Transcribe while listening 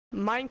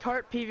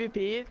Minecart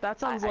PvP? That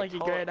sounds like a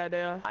great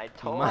idea. I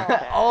told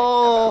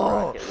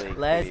Oh,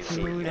 let's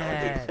do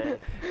that.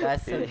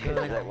 That's a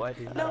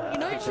good. No, you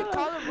know you should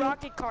call it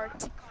rocket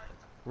cart.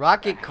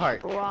 Rocket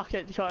cart.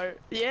 Rocket cart.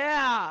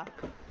 Yeah.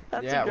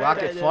 That's Yeah, a great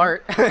rocket idea.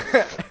 fart.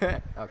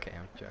 Okay,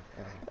 I'm joking.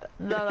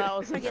 No, that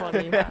wasn't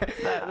funny.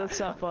 That's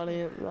not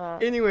funny.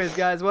 Anyways,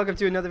 guys, welcome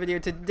to another video.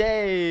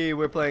 Today,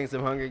 we're playing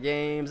some Hunger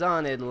Games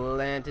on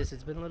Atlantis.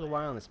 It's been a little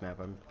while on this map.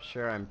 I'm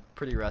sure I'm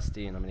pretty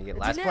rusty, and I'm gonna get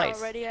last Isn't place. it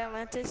already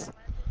Atlantis?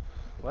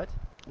 What?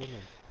 What do you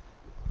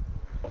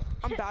mean?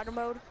 On battle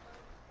mode.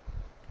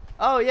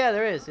 Oh yeah,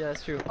 there is. Yeah,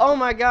 that's true. Oh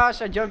my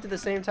gosh, I jumped at the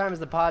same time as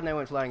the pod and I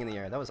went flying in the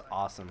air. That was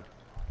awesome.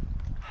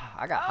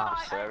 I got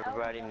hops. So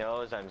everybody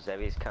knows I'm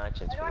Zevy's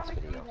conscience for this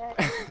video.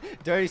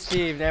 Dirty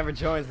Steve never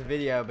joins the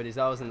video, but he's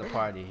always in the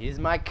party. He's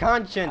my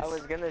conscience. I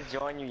was gonna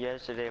join you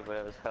yesterday, but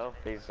I was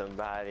helping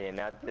somebody, and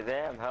now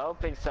today I'm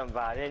helping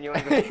somebody, and you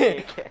want to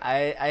be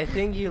I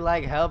think you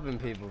like helping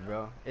people,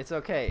 bro. It's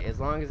okay as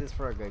long as it's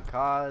for a good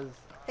cause.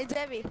 Hey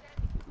Zevy,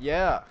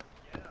 Yeah.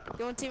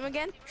 you want team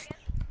again?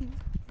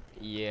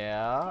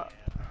 Yeah.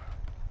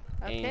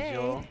 Okay.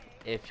 Angel,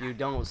 if you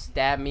don't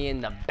stab me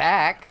in the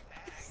back.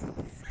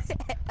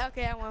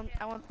 Okay, I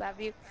won't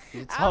stab you.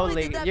 You're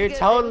You're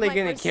totally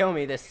gonna kill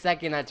me the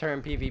second I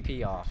turn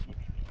PvP off.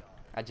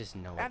 I just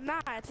know it. I'm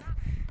not.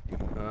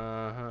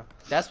 Uh-huh.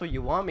 That's what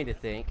you want me to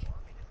think.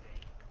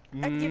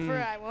 I give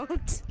her I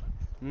won't.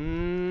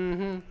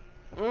 Mm-hmm.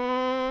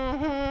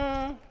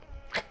 Mm-hmm.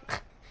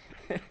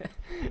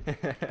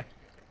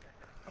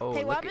 Oh,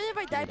 Hey, what look happens if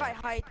I die by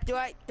height? Do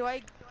I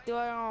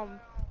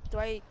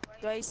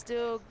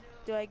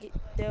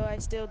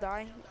still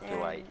die? Do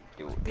I what?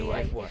 Do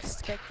I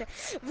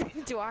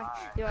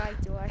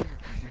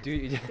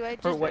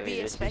For just what?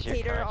 be a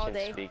spectator all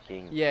day?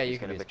 Speaking. Yeah, you He's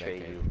can gonna be a betray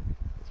spectator. you.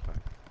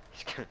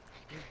 It's fine.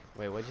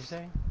 Wait, what'd you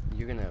say?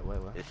 You're gonna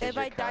what? This is If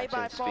your I die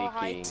by conscience fall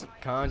speaking. height.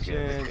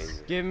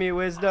 Conscience, give me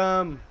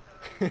wisdom.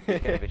 He's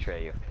gonna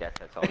betray you.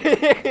 That's all.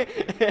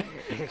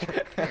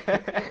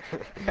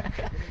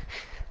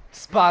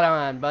 Spot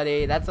on,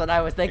 buddy. That's what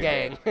I was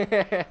thinking.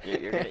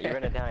 You're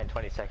gonna die in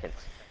 20 seconds.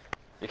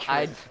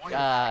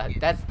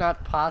 That's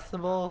not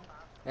possible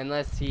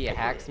unless he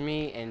hacks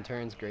me and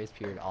turns grace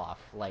period off.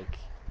 Like,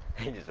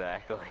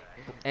 Exactly.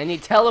 and he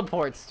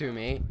teleports to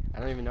me. I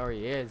don't even know where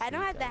he is. I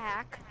don't have the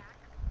hack.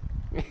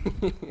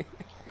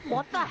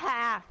 What the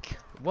heck?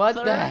 What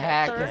Third, the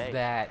heck third. is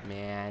that,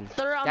 man?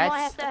 Sir, I'm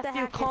gonna have to ask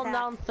you calm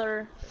down,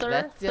 sir.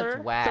 That's just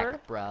sir, whack, sir.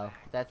 bro.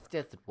 That's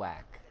just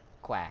whack.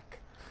 Quack.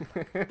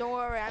 Don't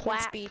worry, I'm in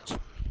Quack. speech.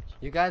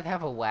 You guys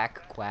have a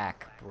whack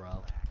quack,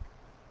 bro.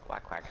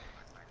 Quack quack.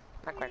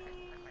 Quack quack.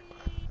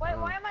 Wait,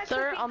 why am I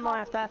Sir, cooking I'm gonna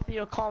have to ask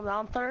you calm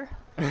down, sir.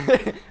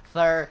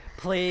 Sir,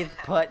 please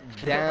put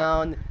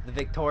down the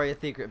Victoria's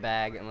Secret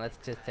bag and let's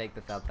just take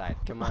this outside.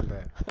 Come on,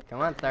 bro.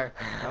 Come on, sir.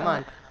 Come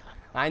on.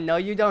 I know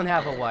you don't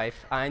have a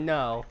wife. I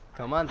know.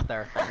 Come on,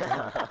 sir. Come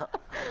on.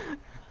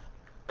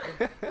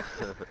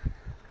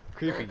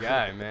 Creepy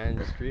guy, man.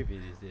 He's creepy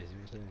these days. What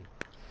are you saying?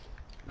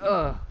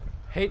 Ugh.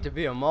 Hate to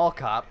be a mall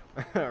cop,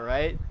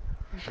 right?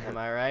 Am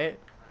I right?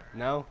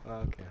 No?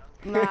 Okay.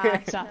 Nah,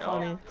 it's not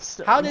funny.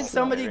 How did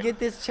somebody get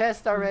this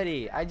chest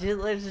already? I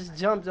just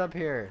jumped up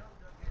here.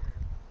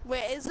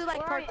 Wait, is it like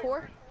Where are you?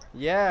 parkour?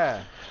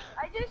 Yeah.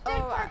 I just did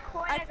Oh,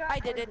 parkour and I got I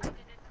did it.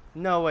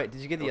 No, wait.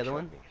 Did you get the other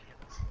one?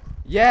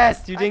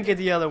 Yes, you didn't get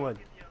the other one.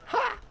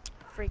 Ha!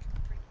 Freak.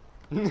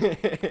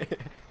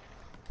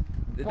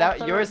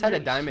 That yours had a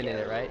diamond in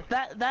it, right?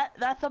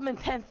 That's some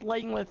intense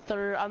language,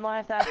 sir. I'm gonna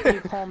have to ask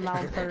you calm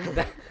down,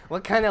 sir.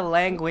 What kind of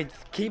language?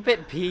 Keep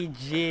it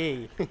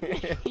PG.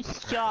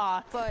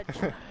 Yeah. Fudge.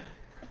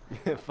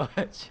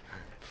 Fudge.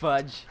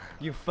 Fudge.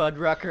 You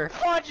fudrucker.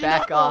 Fudge,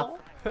 Back no. off.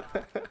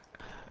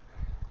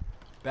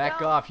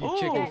 Back No. off, you Ooh.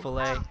 chicken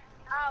fillet.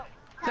 Ow.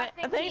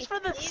 Thanks for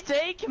the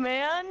steak,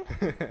 man.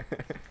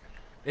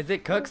 Is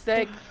it cooked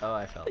steak? Oh,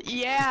 I felt.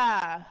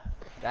 Yeah.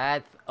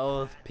 That's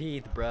oath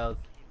Peeth, bros.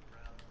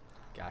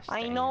 Gosh,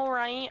 I dang know, it.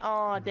 right?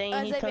 Oh,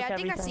 dang, he took Xavier, I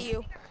everything. think I see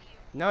you.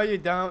 No, you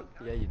don't.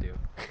 Yeah, you do.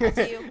 I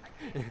see you.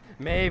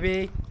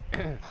 Maybe.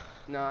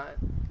 Not.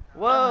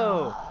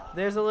 Whoa!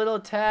 There's a little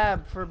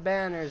tab for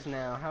banners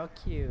now. How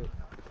cute.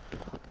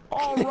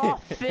 Oh, raw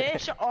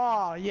fish?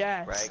 Oh,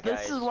 yes. Right,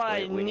 this guys, is what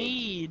I we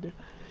need- need.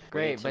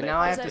 Great, but make now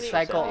I this have to Zevy-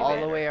 cycle Zevy all the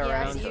banner. way Yeah, I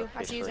around. see you.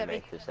 I see you, Officially Zevy.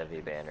 make the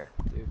Zevy banner.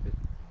 Stupid.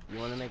 You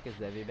want to make a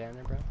Zevy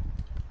banner, bro?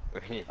 We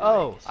need to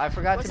Oh, make- I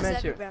forgot What's to a Zevy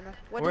mention. banner?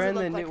 What We're does in it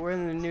the look new like? we're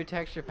in the new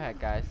texture pack,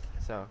 guys.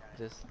 So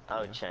just.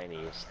 Oh,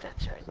 Chinese.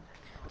 That's right.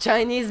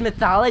 Chinese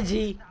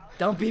mythology.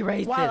 Don't be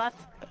racist. Wow,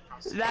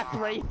 that's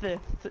racist.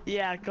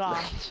 Yeah,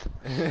 gosh.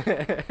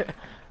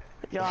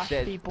 Gosh,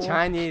 people.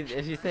 Chinese.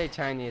 If you say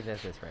Chinese,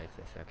 that's just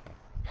racist. Okay.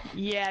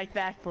 Yeah,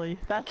 exactly.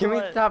 That's Can we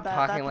what, stop that's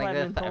talking what like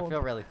I've this? been I told.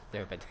 feel really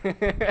stupid. I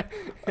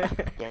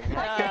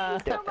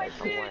can't eat my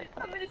food.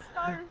 I'm gonna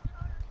starve.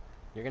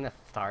 You're gonna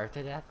starve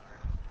to death?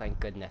 Thank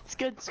goodness. It's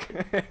good.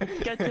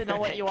 It's good to know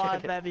what you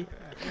want, baby.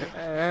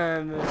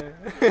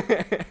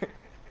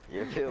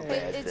 You feel Wait,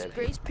 bad, it's Zevy.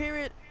 grace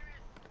period.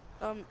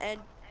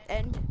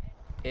 End.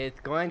 It's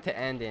going to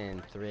end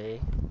in 3,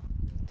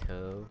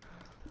 2.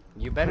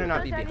 You better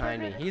not be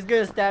behind me. He's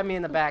gonna stab me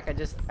in the back.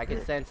 I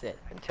can sense it.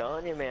 I'm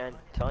telling you, man. I'm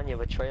telling you,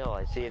 betrayal.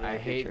 I see it in I your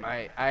hate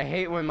future. I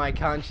hate when my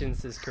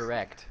conscience is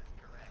correct.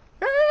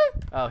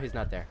 Oh, he's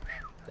not there.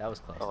 That was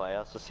close. Oh, I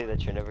also see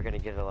that you're never gonna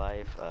get a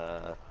life.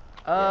 That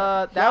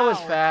was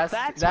Wow, fast.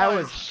 that's That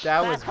harsh. was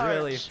That's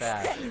really harsh.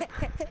 fast.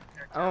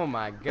 Oh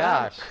my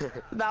gosh.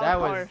 That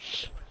was was-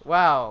 harsh.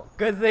 Wow.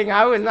 Good thing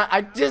I was not.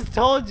 I just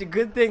told you.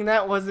 Good thing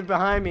that wasn't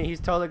behind me. He's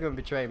totally gonna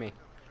betray me.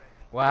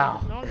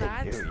 Wow. No,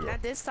 not, Dude, yeah.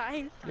 not this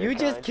time. You Your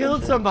just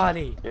killed conscience is-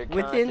 somebody your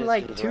within conscience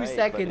like is 2 right, but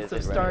seconds is of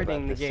it right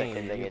starting about the the second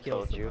game. thing You it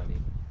killed told you?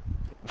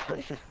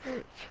 somebody.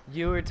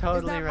 You were totally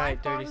It's not right,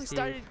 my fault Dirty who Steve.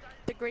 started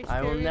the grace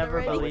I will period never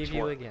already. believe Which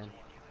you one? again.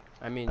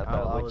 I mean,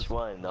 About I'll which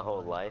one? The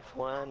whole life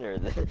one or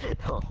the?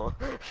 Oh.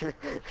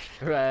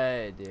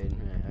 Right, dude.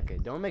 Right, okay,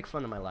 don't make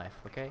fun of my life,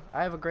 okay?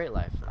 I have a great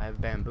life. I have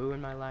bamboo in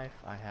my life.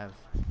 I have,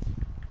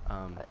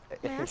 Man,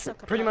 I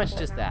suck at pretty much basketball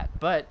just now, that.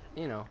 But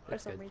you know, For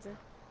that's some good. reason.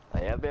 I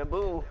have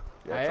bamboo.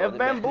 I That's all have that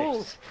bamboo.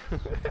 matters.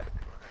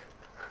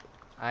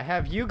 I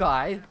have you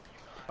guys.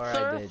 Or I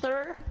Sir, did.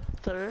 sir,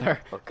 Sir,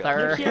 Okay.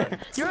 You're sir. here.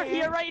 You're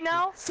here right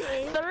now.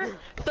 Sam.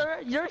 Sir,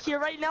 you're here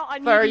right now. I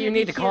need Sir, you you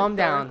need to be calm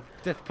here, sir. down.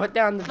 Just put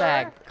down the Sir?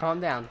 bag. Calm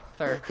down,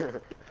 sir.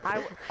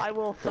 I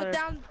will, sir.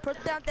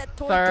 Put down that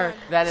toy Sir, gun.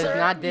 that is Sir,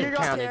 not you're not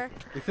discounted.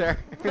 Sir,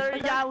 Sir,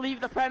 you gotta leave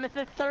the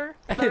premises, sir.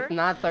 Sir. it's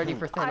not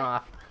 30%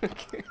 off.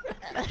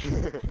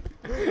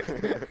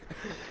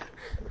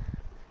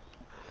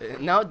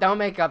 No, don't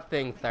make up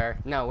things, sir.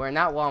 No, we're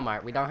not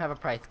Walmart. We don't have a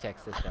price check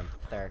system,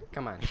 sir.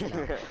 Come on,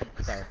 no,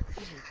 sir.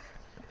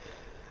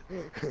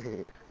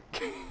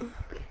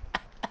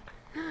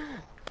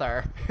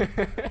 Sir.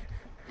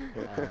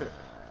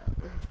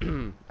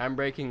 I'm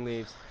breaking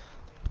leaves.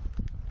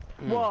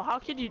 Whoa, how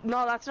could you?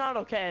 No, that's not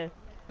okay.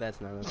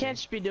 That's not You okay. can't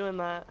just be doing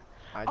that.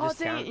 I Oh, just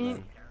dang count it, you-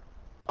 them.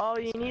 Oh,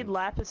 you That's need fine.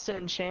 lapis to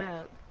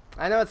enchant.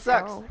 I know it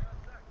sucks. Oh.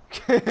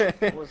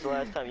 When was the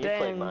last time you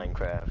played Dang.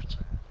 Minecraft?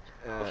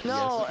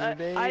 No,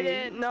 Yesterday. I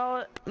didn't.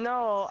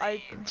 No,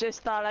 I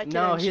just thought I could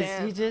No,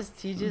 enchant.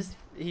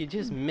 he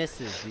just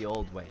misses the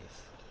old ways.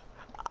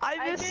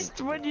 I missed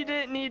when you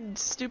didn't need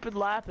stupid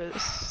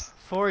lapis.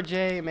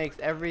 4J makes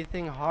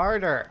everything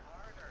harder.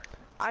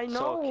 I It's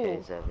know. okay,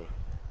 Zevy.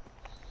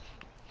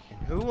 And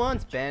who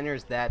wants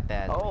banners that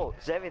badly? Oh,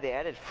 Zevy, they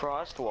added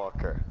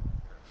Frostwalker.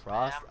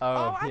 Frost? Oh,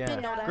 Oh, I yeah.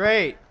 didn't know that.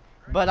 Great,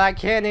 but I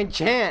can't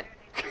enchant.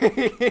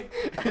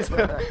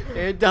 So,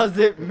 it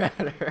doesn't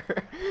matter.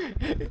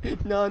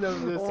 None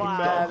of this Wow.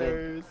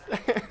 matters.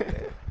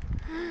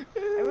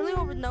 I really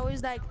hope no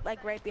one's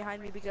like right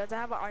behind me because I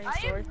have an iron I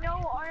sword. have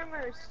no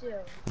armor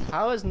still.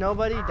 How has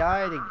nobody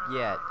died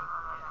yet?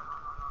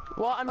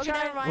 Well, I'm Okay,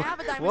 trying. never mind. I have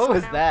a diamond What sword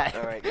was now. that?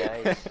 Alright,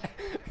 guys.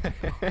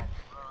 A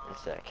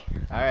sec.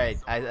 Alright,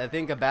 I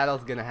think a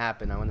battle's gonna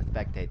happen. I want to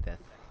spectate this.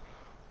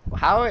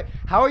 How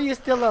are you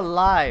still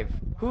alive?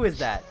 Who is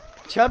that?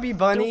 Chubby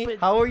Bunny? Stupid.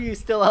 How are you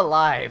still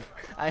alive?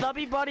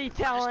 Stubby buddy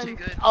telling.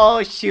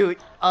 Oh shoot!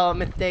 Oh,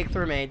 mistakes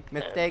were made.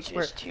 Mistakes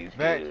were. just too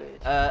Very,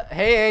 good.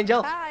 hey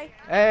Angel. Hi.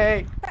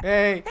 Hey,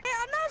 hey. Hey,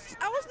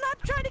 I was not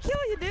trying to kill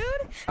you,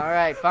 dude. All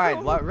right,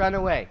 fine. Run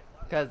away,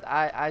 cause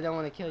I don't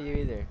want to kill you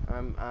either.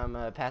 I'm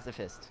a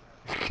pacifist.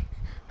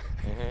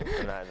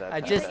 Mm-hmm. I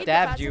You just taking the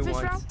stabbed you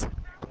pacifist once. route?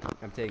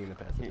 I'm taking the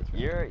pacifist.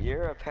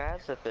 You're a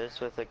pacifist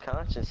with a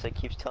conscience that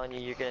keeps telling you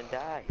you're gonna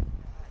die.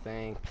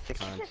 Thanks,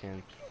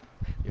 conscience.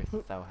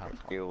 You're so helpful.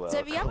 You're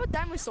Zev, you have welcome. a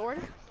diamond sword?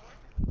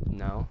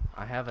 No,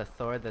 I have a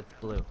sword that's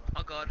blue.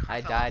 Oh god.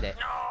 I fell. dyed it.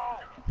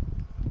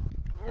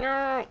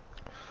 No.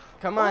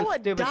 Come on, Oh, a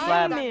stupid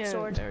slab. diamond.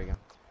 Sword. There we go.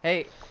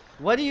 Hey,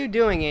 what are you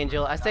doing,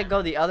 Angel? I said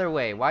go the other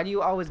way. Why do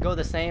you always go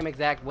the same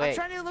exact way? I'm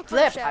trying to look for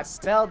Flip! a I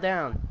chest. fell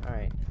down. All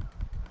right.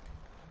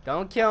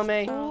 Don't kill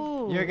me.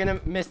 Ooh, You're gonna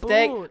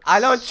mistake. boots. I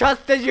don't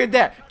trust that you're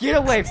there. Get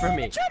away from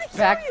me. trying to kill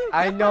Back. you,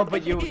 I know,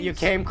 but you guys.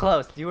 came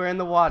close. You were in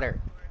the water.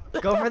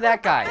 Go for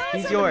that guy.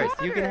 He's in the yours.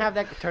 You can water. have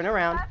that. Turn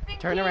around.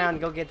 Turn around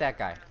and go get that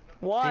guy.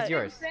 What? He's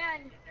yours.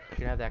 Fan. You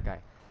can have that guy.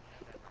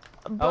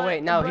 But-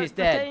 wait, no, but he's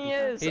the dead. thing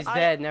is, He's I-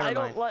 dead, never I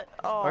don't mind. let-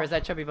 oh, Or is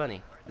that Chubby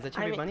Bunny? Is that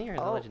Chubby mean- Bunny or is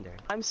it oh. legendary?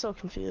 I'm so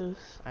confused.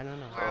 I don't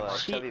know. Oh,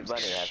 Che- Chubby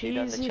Bunny. Have you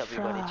done the cheesy Chubby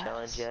Bunny fries.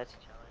 challenge yet?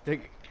 The,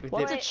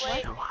 What's the- a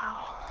Wait, wait.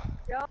 Wow.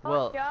 Don't,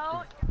 Well,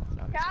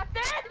 don't.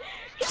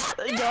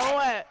 Captain! Go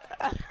away.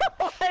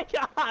 Oh my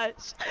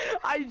gosh.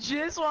 I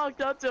just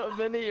walked up to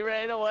him and he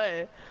ran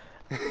away.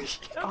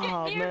 Don't get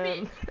Oh near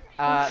man. me.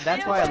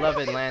 that's why I love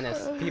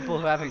Atlantis. People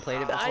who haven't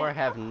played it I- before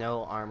have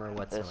no armor This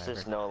whatsoever.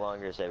 is no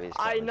longer Zevy's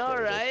I challenge, know, guys.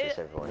 That's right? just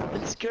everyone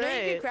else. It's You know you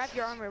can great. craft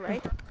your armor,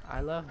 right? I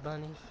love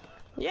bunnies.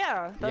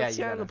 Yeah, that's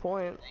you kind of the gotta-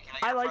 point.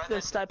 I like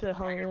this type of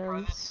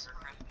hands.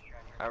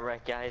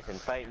 Alright, guys, and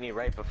fight me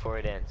right before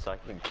it ends so I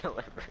can kill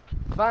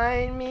everyone.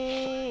 Find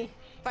me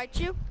Fight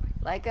you?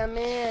 like a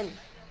man.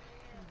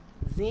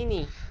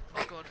 Zini.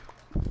 Oh god.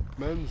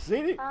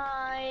 Manzini.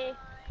 Hi.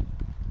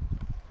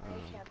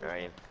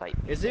 Alright, fight.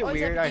 Is it Oh,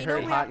 weird Zevy, I do you know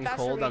heard we hot have and faster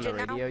cold on the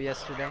region now? radio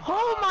yesterday?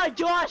 Oh my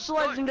gosh,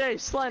 legendary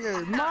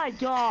Slender. My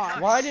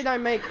god. Why did I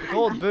make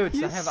gold boots?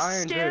 You I have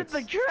iron scared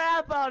boots. the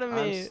crap out of I'm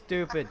me.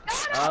 stupid.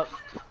 Oh,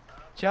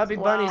 Chubby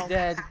Wow. Bunny's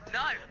dead. No.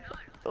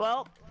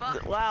 Well,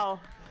 wow.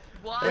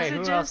 What? Wait, Is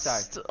it who else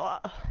just, I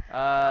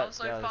was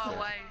so that was far it.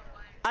 away.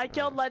 I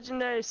killed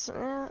legendary. That's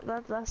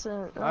it.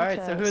 Okay.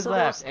 Alright, so who's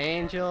left? there's-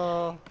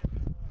 Angel,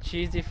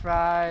 Cheesy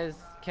Fries,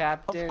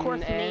 Captain,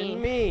 course,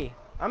 and me.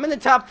 I'm in the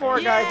top 4,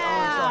 guys. Oh,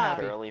 I'm so Yeah.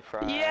 happy. Curly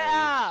fries.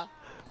 Yeah.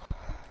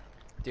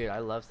 Dude, I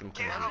love some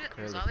curly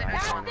Was fries. I the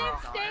next one?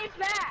 Captain, stay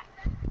back.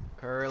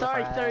 Curly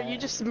Sorry, fries.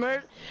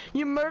 Thur.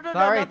 You murdered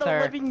Sorry, another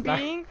Thur. living Sorry.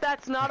 being.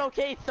 That's not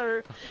okay,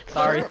 Thur.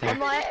 Sorry, Thur, Thur. I'm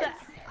gonna have to.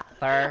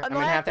 Thur, I'm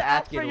gonna have to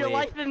ask you for to your leave.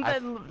 life and I-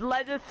 then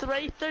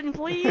legislation,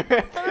 please,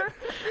 Thur.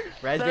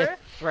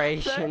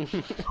 Registration.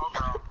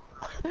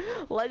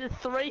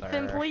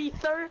 Legislation, Thur. please,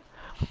 Thur.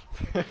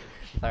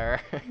 Thur.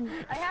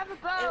 I have a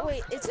Hey, bow.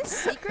 wait, is this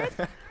secret?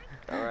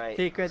 Alright.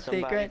 Secret,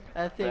 somebody secret,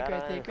 a secret, better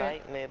secret.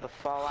 invite me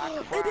before I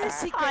It is cry.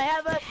 secret. I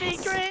have a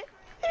secret.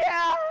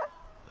 Yeah.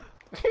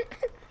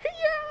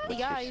 Hey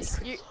guys,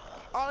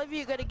 all of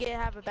you are gonna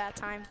have a bad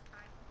time.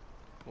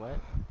 What?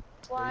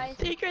 Why?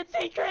 Secret.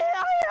 I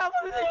have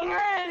a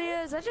secret.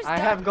 Yes, I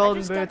have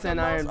golden boots and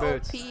iron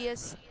boots.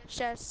 OPest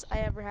chests I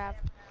ever have.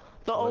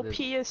 The What is-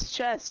 OPest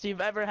chest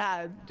you've ever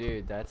had.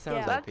 Dude, that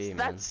sounds Yeah. OP, man.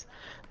 That's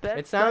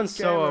It sounds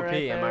so grammar OP,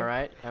 right am I there.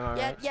 right? Am I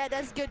Yeah, right? yeah,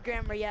 that's good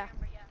grammar. Yeah.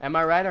 Am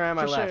I right or am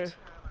I For left?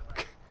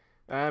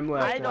 I'm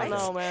left. I I'm don't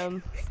left. know,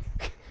 man.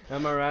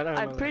 Am I right or am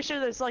I I'm left? pretty sure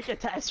there's like a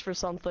test for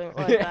something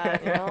like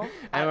that, you know?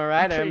 Am I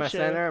right or am pretty I sure.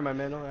 center or am I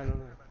middle? I don't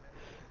know.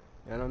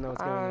 I don't know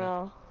what's I going don't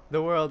on. know.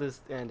 The world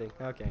is ending.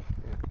 Okay.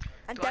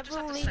 I'm Do I just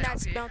have to definitely stay not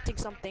up here? smelting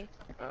something.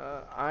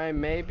 I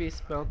may be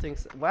smelting.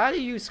 Why are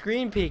you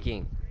screen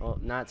peeking? Well,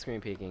 not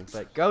screen peeking,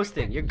 but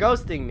ghosting. You're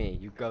ghosting me,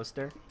 you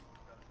ghoster.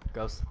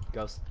 Ghoster.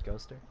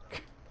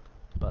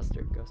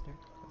 Buster, ghoster.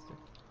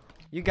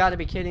 You gotta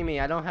be kidding me.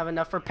 I don't have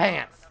enough for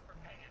pants.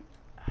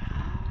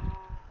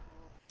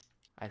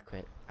 I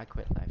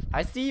quit life.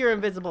 I see your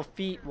invisible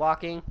feet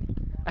walking.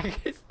 I see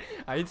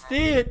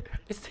it.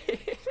 I see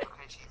it.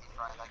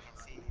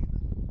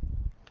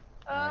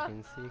 I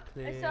can see I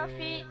clearly. saw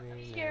feet.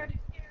 I'm scared.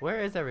 Where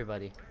is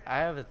everybody? I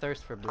have a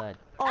thirst for blood.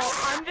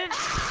 Oh, I'm been.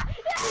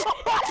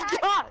 Oh my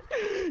god!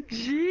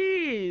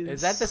 Jeez.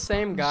 Is that the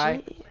same guy?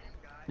 Gee-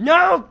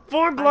 No!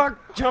 4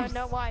 block jumps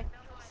No, why?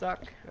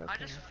 suck. I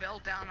just fell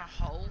down a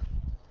hole.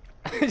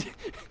 Okay.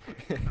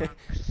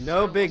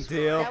 No big Is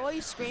deal. that what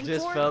you screamed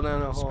Just for? fell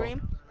down a hole.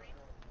 Scream?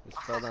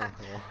 Just fell down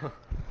a hole.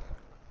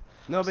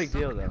 No big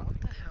deal though. What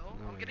the hell?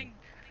 No I'm big getting.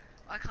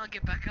 I can't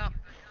get back up.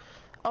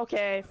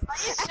 Okay.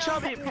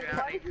 Chubby.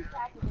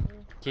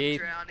 Keith,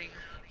 Drowning.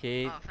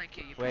 Keith. Oh, thank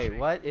you. You Wait, pushed me.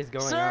 what is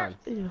going Sir,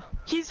 on?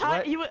 he's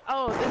What? hot.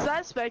 Oh, is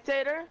that a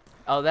spectator?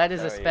 Oh, that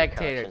is No, a your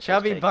spectator. conscience is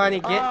Chubby taken.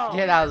 bunny, Oh.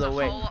 get out of the There's a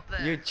way. hole up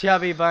there. You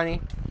chubby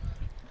bunny.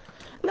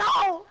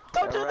 No!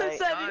 Don't do this,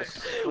 Alright.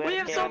 Zevy. We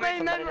have so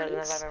many memories.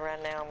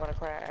 Right now, I'm gonna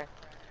cry.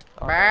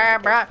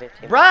 Brah,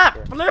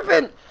 brah,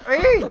 flippin'!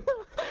 Hey!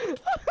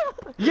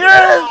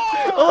 Yes!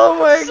 Oh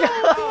my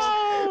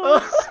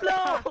god!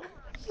 No!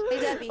 Hey,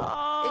 Zevy.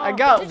 Oh. I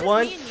got Is it just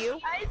one. me and you?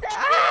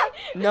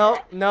 No,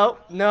 no,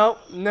 no,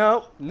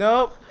 no,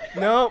 no,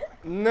 no,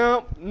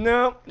 no, no,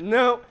 no,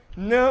 no,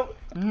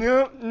 no,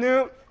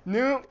 no,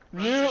 no,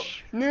 no,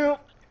 no.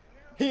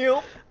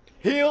 Heal,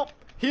 heal,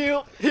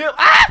 heal, heal.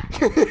 Ah!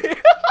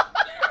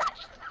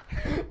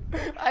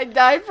 I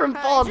died from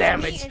fall Hi,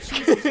 it's damage. me and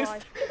she's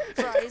alive.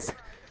 Fries.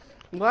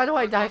 Why do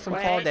I die from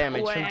fall Wait,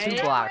 damage from 2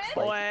 wait, blocks?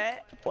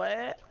 Like,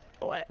 Wait.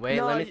 wait,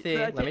 No, let me see.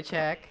 that- Let me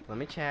check. Let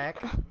me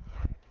check.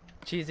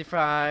 Cheesy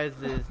fries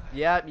is.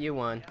 Yep, you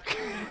won.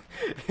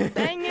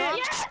 Dang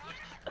it!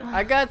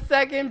 I got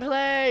 2nd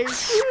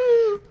place.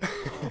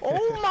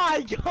 Oh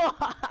my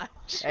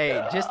gosh!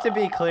 Hey, just to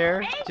be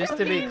clear, just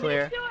to be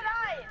clear, Do what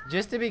I am.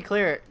 just to be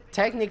clear,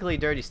 technically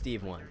Dirty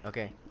Steve won.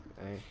 Okay.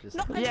 Alright, just-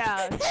 No,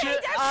 Yeah,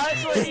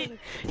 honestly,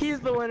 he's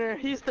the winner.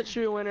 He's the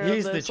true winner.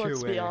 He's of the this, true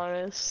let's be winner.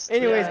 honest.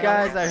 Anyways, Yeah.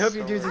 guys, I hope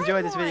you dudes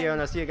enjoyed this video,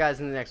 and I'll see you guys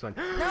in the next one.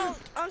 No,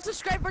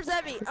 unsubscribe for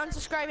Zevy.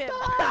 Unsubscribe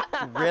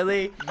him.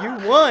 Really? You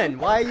won.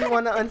 Why you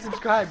want to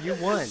unsubscribe? You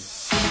won.